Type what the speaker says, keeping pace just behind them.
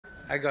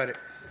I got it.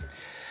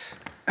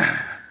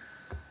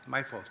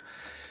 My fault.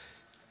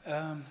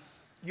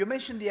 You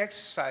mentioned the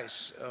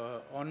exercise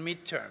on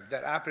midterm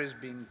that APRE has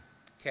been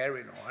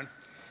carrying on.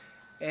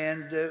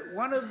 And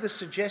one of the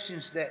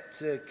suggestions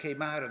that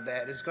came out of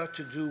that has got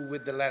to do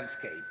with the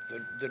landscape,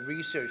 the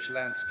research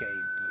landscape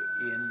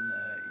in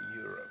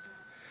Europe.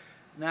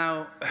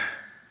 Now,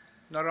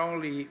 not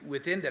only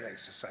within that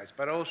exercise,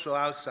 but also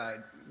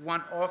outside,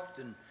 one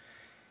often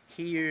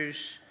hears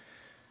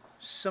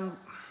some,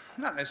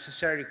 not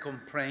necessarily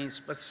complaints,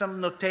 but some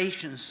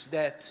notations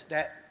that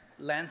that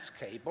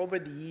landscape over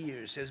the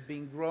years has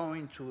been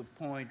growing to a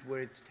point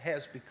where it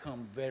has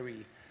become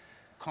very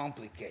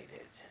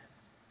complicated.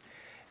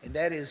 And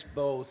that is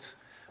both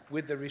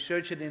with the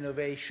research and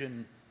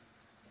innovation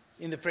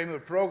in the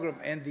framework program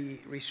and the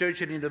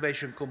research and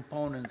innovation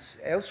components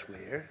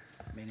elsewhere,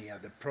 many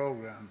other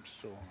programs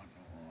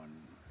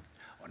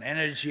on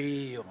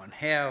energy, on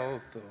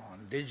health,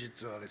 on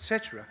digital,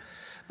 etc.,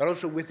 but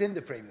also within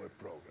the framework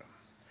program,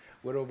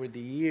 where over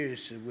the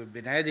years we've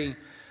been adding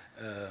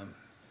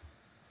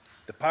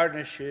the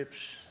partnerships,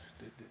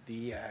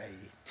 the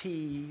EIT,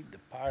 the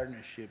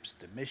partnerships,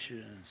 the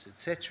missions,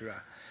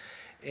 etc.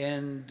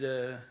 And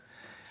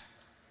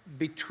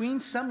between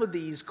some of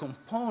these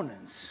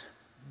components,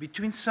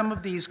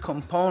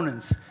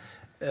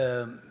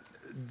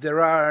 there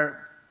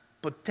are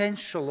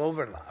potential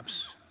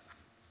overlaps.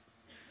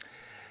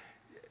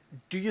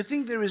 Do you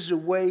think there is a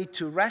way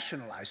to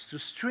rationalize, to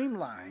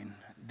streamline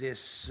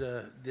this,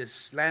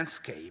 this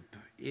landscape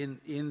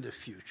in the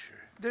future?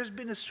 There's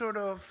been a sort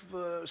of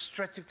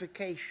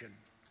stratification.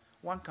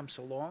 One comes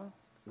along,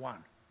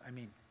 one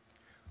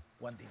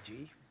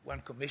DG,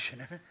 one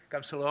commissioner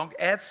comes along,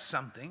 adds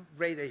something,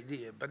 great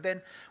idea, but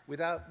then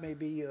without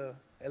maybe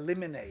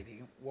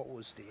eliminating what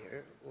was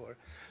there.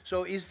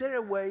 So is there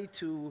a way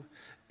to,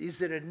 is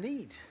there a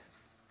need?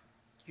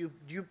 Do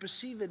you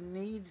perceive a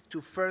need to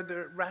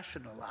further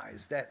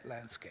rationalize that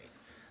landscape?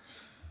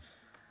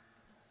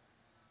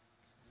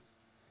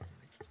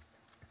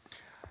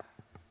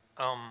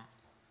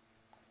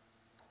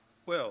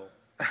 Well,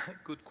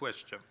 good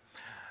question.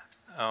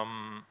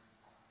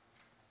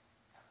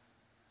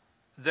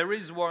 There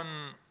is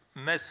one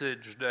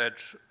message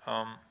that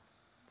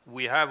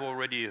we have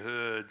already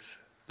heard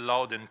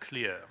loud and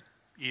clear,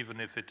 even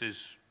if it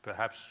is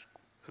perhaps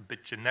a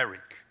bit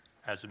generic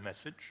as a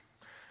message.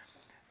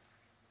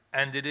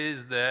 And it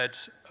is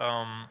that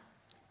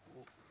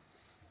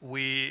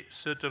we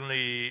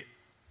certainly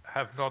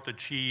have not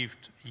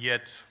achieved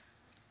yet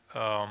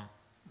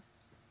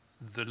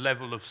the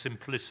level of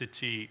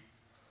simplicity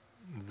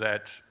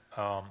that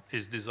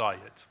is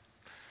desired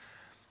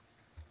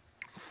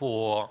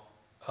for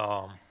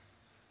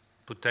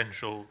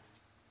potential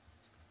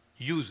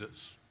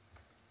users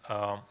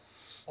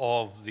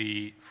of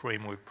the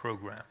framework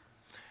program.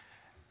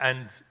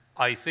 And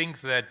I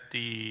think that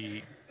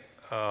the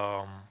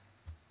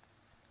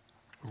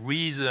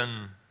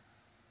reason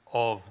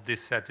of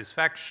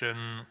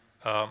dissatisfaction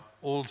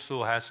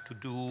also has to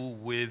do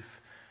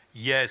with,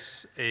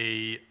 yes,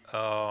 a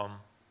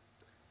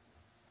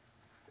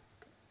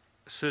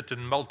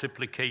certain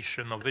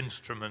multiplication of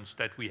instruments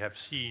that we have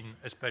seen,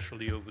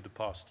 especially over the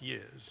past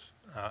years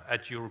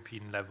at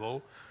European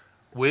level,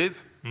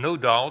 with, no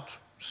doubt,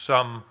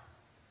 some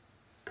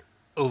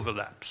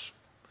overlaps,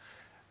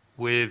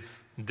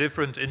 with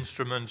different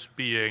instruments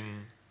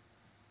being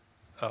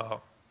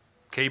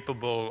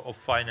capable of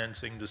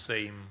financing the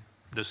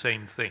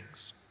same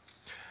things.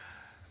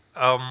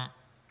 I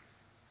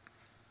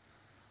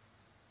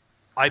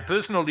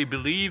personally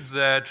believe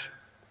that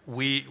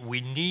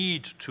we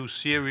need to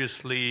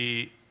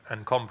seriously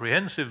and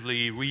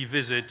comprehensively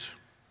revisit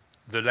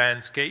the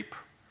landscape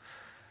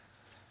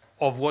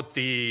of what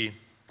the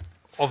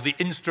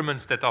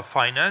instruments that are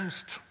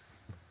financed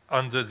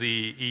under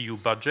the EU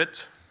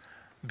budget,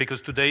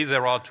 because today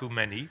there are too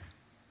many.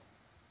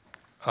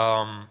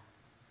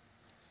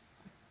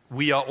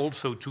 We are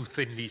also too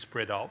thinly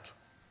spread out,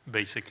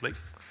 basically.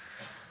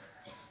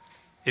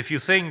 If you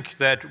think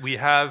that we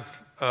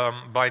have,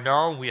 by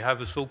now, we have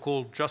a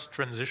so-called Just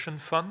Transition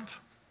Fund,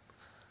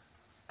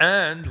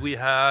 and we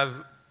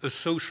have a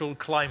Social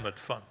Climate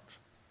Fund,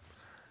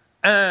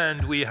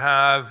 and we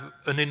have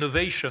an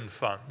Innovation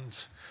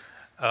Fund,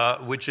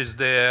 which is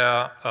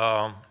there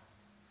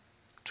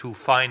to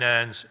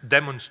finance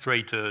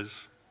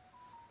demonstrators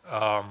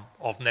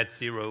of net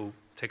zero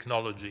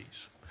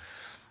technologies.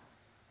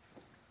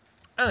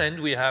 And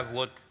we have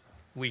what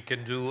we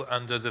can do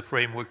under the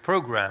framework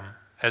program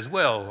as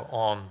well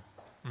on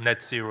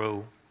net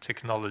zero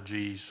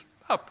technologies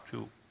up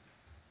to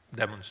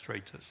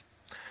demonstrators.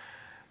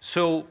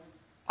 So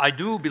I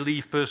do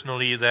believe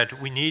personally that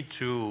we need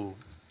to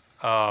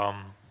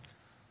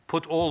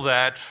put all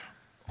that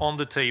on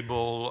the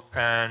table,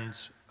 and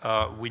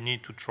we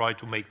need to try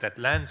to make that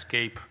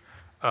landscape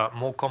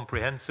more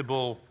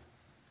comprehensible,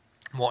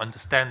 more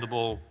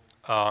understandable,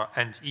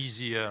 and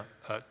easier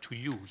to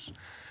use.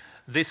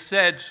 This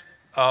said,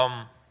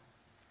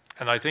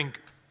 and I think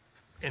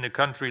in a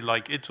country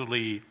like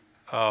Italy,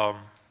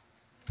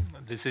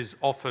 this is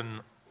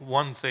often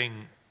one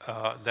thing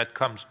that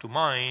comes to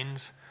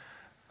mind,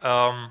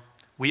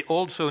 we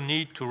also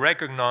need to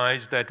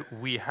recognize that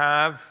we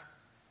have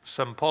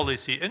some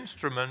policy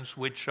instruments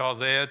which are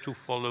there to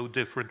follow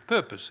different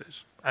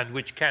purposes and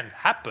which can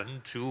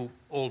happen to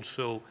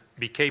also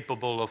be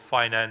capable of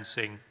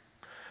financing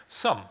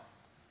some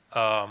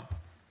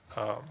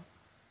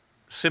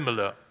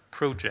similar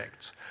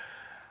projects.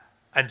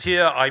 And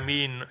here I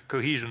mean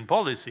cohesion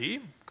policy.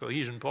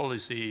 Cohesion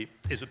policy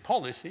is a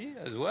policy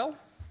as well,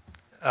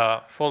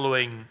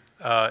 following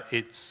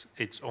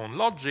its own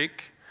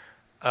logic,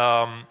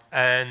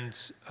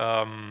 and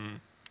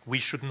we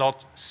should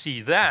not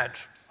see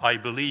that, I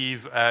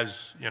believe,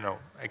 as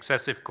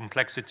excessive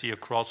complexity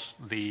across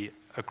the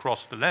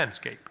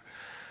landscape.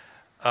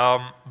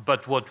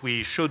 But what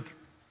we should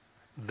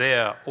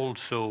there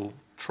also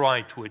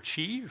try to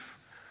achieve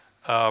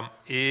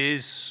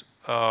is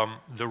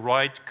the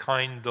right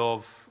kind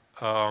of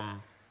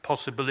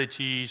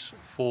possibilities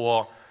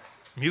for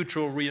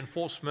mutual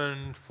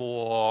reinforcement,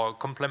 for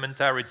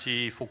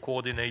complementarity, for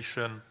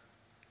coordination,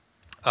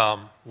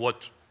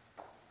 what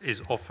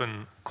is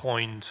often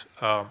coined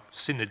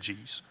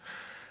synergies.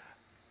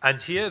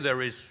 And here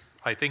there is,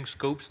 I think,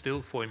 scope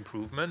still for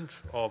improvement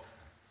of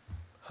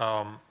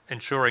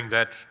ensuring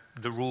that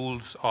the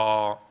rules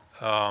are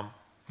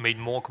made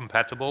more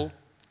compatible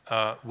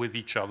with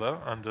each other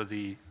under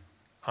the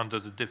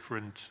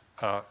different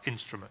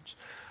instruments.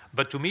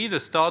 But to me, the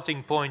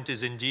starting point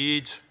is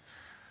indeed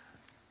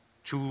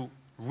to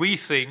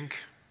rethink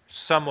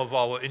some of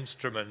our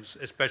instruments,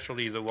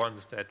 especially the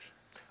ones that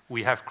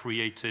we have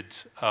created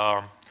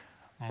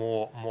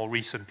more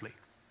recently.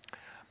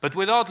 But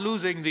without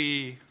losing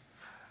the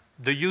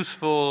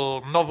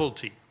useful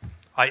novelty,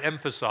 I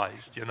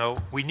emphasized,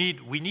 we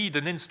need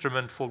an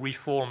instrument for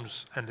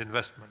reforms and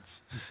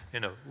investments,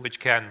 which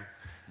can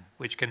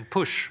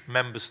push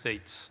member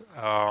states,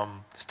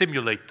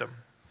 stimulate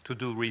them to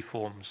do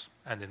reforms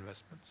and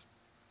investments.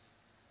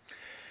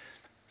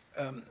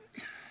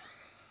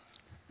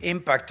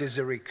 Impact is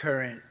a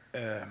recurrent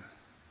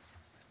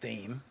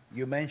theme.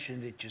 You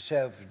mentioned it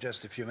yourself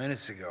just a few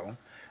minutes ago,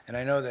 and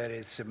I know that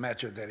it's a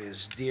matter that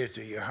is dear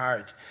to your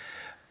heart.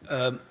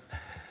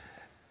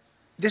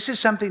 This is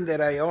something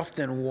that I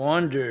often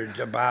wondered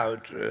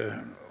about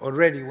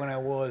already when I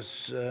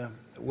was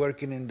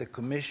working in the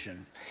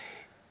Commission.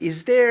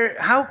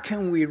 How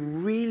can we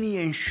really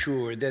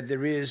ensure that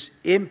there is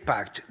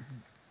impact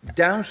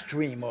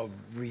downstream of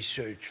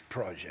research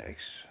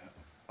projects,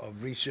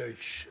 of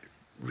research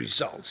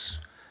results?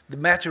 The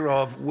matter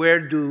of where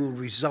do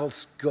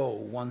results go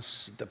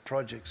once the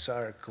projects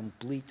are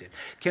completed.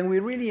 Can we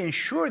really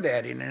ensure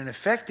that in an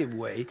effective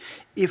way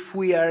if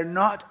we are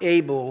not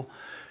able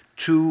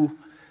to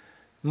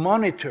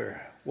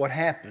monitor what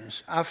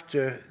happens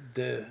after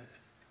the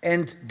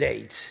end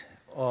date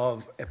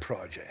of a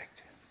project?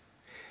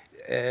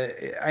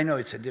 I know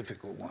it's a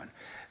difficult one.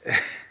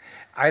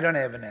 I don't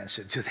have an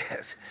answer to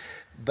that.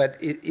 But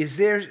is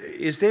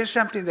there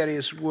something that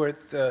is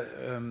worth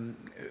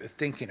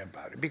thinking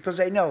about? Because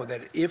I know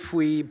that if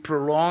we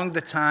prolong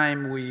the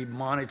time we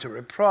monitor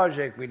a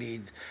project, we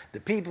need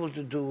the people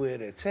to do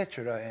it,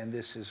 etc., and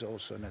this is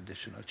also an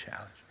additional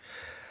challenge.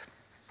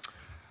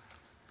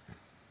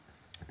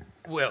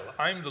 Well,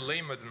 I'm the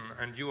layman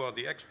and you are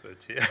the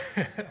expert here.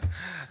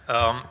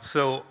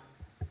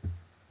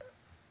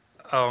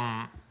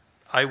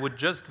 I would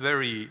just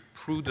very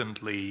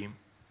prudently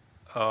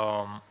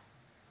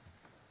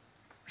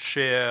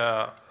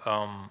share,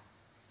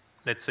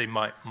 let's say,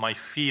 my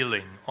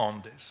feeling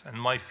on this. And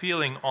my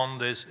feeling on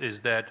this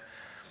is that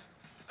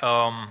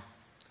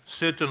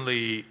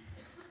certainly,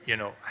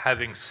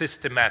 having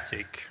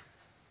systematic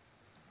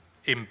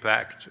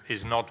impact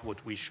is not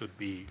what we should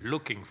be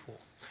looking for.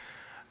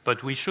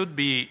 But we should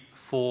be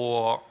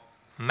for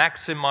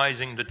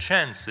maximizing the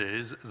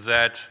chances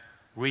that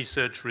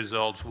research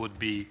results would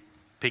be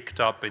picked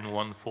up in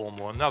one form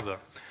or another.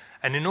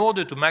 And in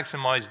order to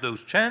maximize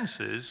those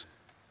chances,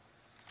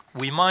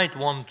 we might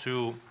want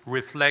to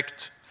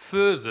reflect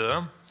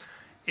further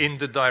in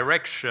the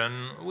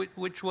direction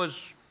which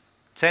was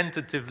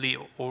tentatively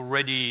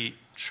already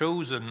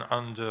chosen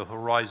under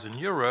Horizon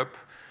Europe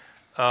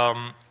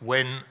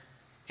when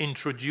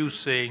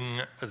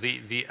introducing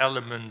the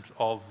element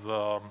of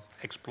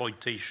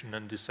exploitation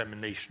and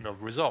dissemination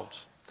of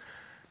results.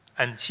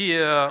 And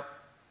here,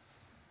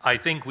 I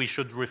think we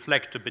should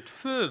reflect a bit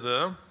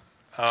further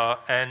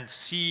and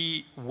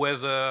see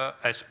whether,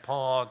 as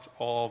part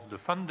of the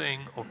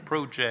funding of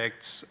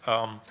projects,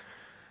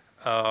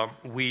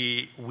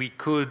 we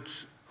could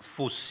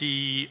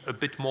foresee a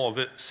bit more of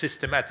a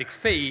systematic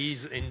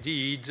phase,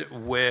 indeed,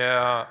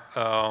 where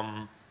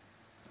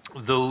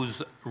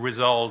those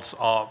results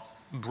are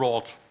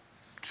brought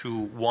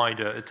to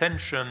wider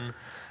attention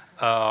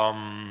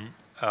and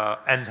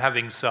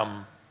having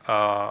some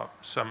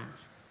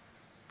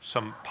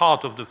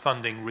part of the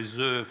funding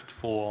reserved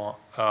for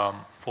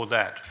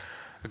that.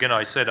 Again,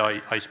 I said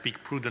I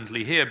speak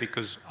prudently here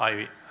because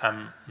I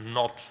am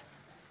not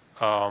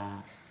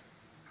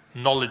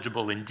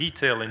knowledgeable in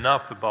detail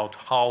enough about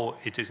how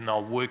it is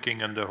now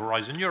working under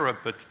Horizon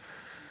Europe, but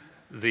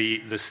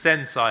the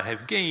sense I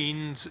have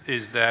gained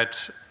is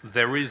that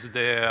there is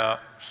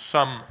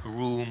some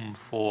room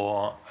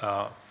for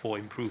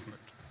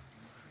improvement.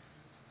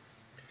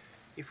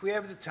 If we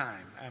have the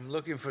time, I'm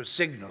looking for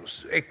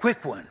signals. A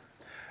quick one.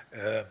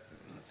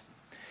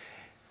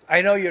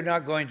 I know you're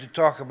not going to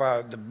talk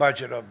about the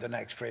budget of the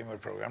next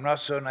framework program. I'm not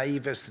so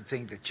naive as to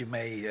think that you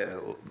may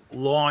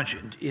launch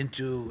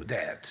into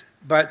that.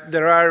 But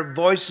there are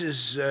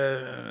voices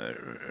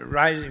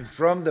rising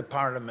from the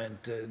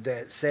Parliament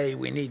that say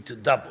we need to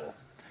double.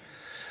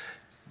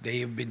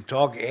 They've been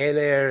talking,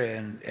 Eller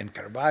and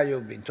Carvalho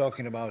have been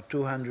talking about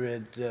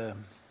 200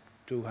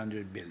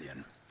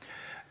 billion.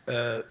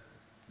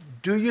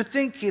 Do you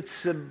think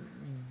it's a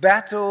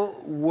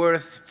battle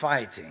worth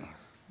fighting?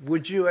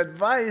 Would you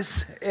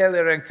advise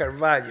Eller and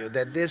Carvalho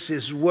that this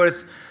is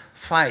worth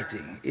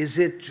fighting? Is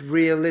it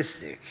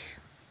realistic?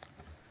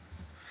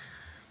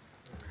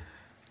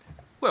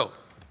 Well,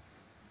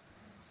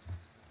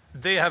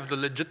 they have the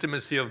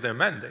legitimacy of their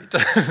mandate.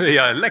 They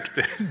are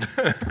elected.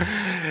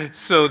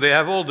 So they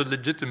have all the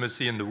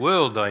legitimacy in the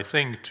world, I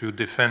think, to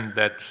defend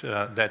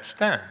that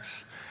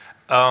stance.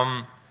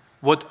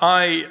 What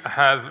I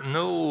have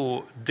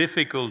no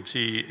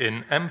difficulty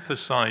in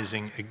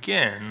emphasizing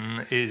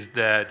again is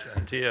that,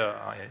 and here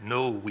I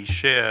know we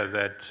share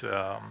that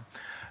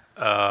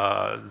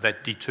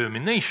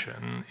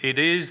determination, it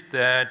is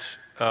that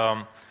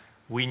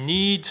we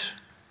need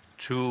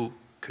to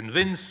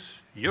convince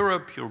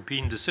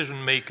European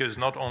decision makers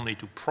not only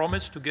to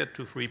promise to get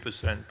to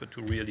 3%, but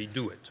to really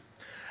do it.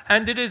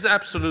 And it is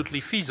absolutely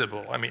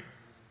feasible. I mean,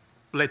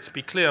 let's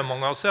be clear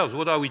among ourselves.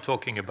 What are we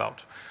talking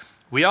about?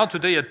 We are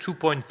today at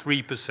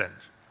 2.3%.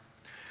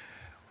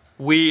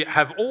 We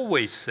have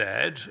always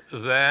said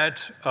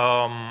that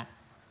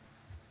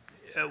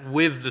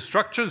with the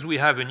structures we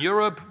have in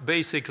Europe,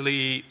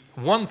 basically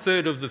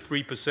 1/3 of the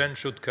 3%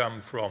 should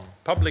come from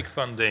public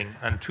funding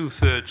and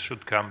 2/3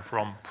 should come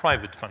from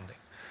private funding.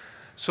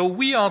 So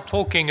we are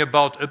talking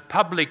about a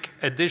public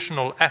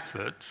additional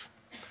effort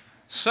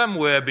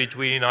somewhere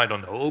between, I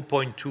don't know,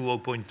 0.2,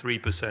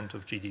 0.3%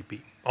 of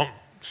GDP,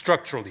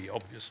 structurally,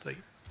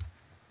 obviously.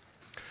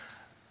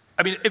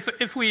 I mean,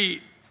 if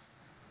we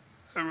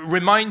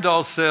remind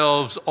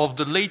ourselves of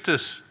the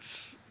latest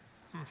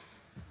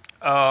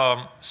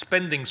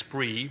spending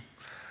spree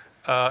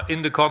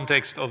in the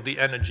context of the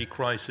energy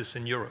crisis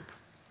in Europe,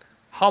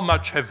 how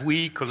much have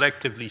we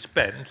collectively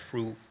spent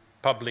through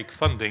public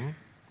funding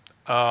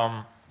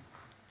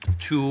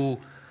to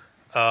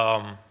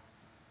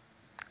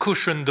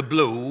cushion the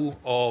blow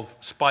of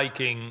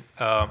spiking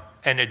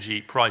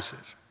energy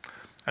prices?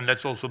 And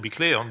let's also be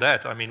clear on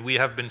that. I mean, we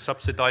have been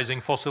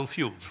subsidizing fossil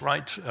fuels,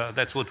 right?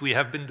 That's what we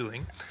have been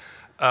doing.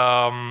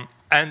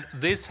 And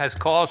this has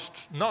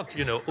cost not,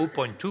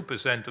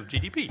 0.2% of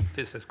GDP.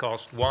 This has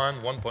cost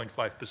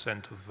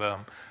 1.5%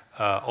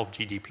 of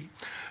GDP.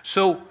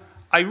 So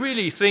I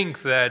really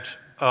think that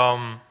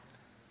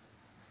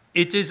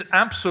it is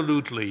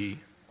absolutely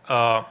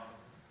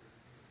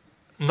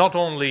not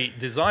only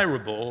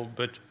desirable,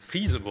 but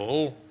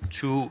feasible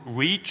to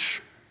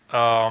reach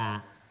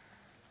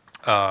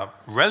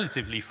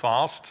relatively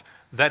fast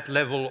that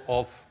level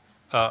of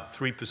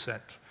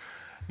 3%.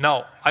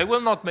 Now, I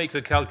will not make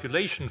the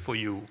calculation for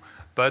you,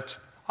 but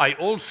I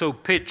also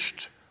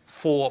pitched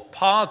for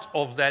part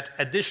of that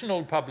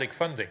additional public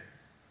funding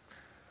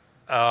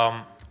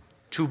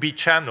to be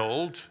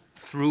channeled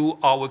through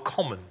our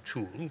common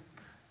tool,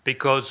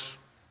 because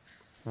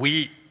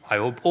we, I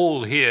hope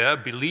all here,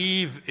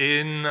 believe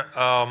in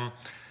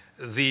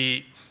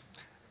the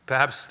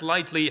perhaps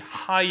slightly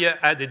higher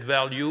added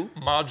value,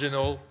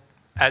 marginal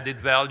added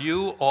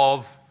value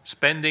of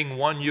spending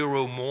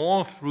 €1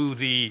 more through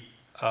the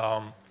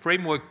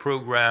framework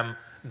program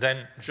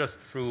than just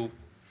through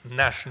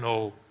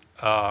national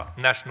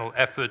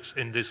efforts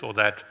in this or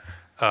that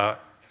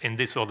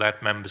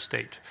member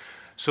state.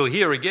 So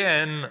here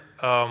again,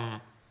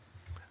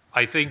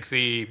 I think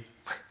the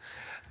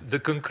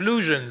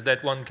conclusions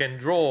that one can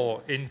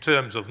draw in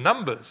terms of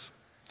numbers,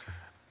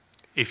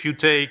 if you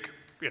take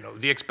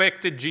the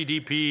expected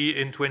GDP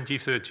in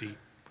 2030,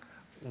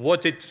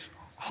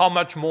 how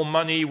much more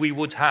money we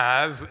would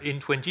have in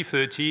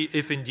 2030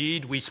 if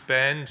indeed we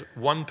spend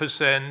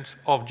 1%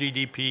 of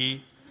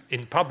GDP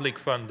in public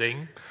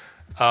funding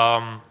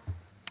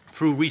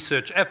through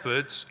research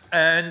efforts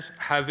and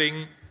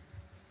having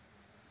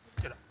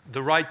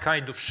the right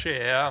kind of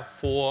share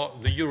for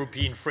the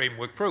European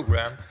framework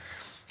program.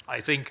 I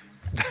think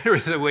there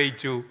is a way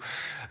to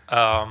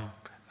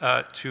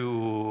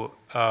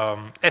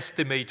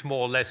estimate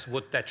more or less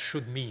what that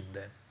should mean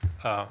then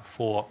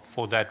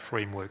for that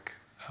framework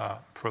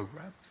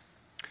program.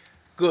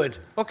 Good.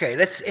 Okay,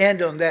 let's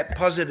end on that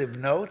positive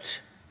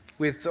note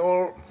with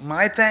all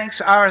my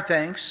thanks, our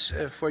thanks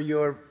for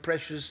your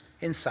precious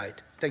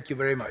insight. Thank you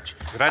very much.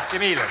 Grazie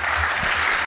mille.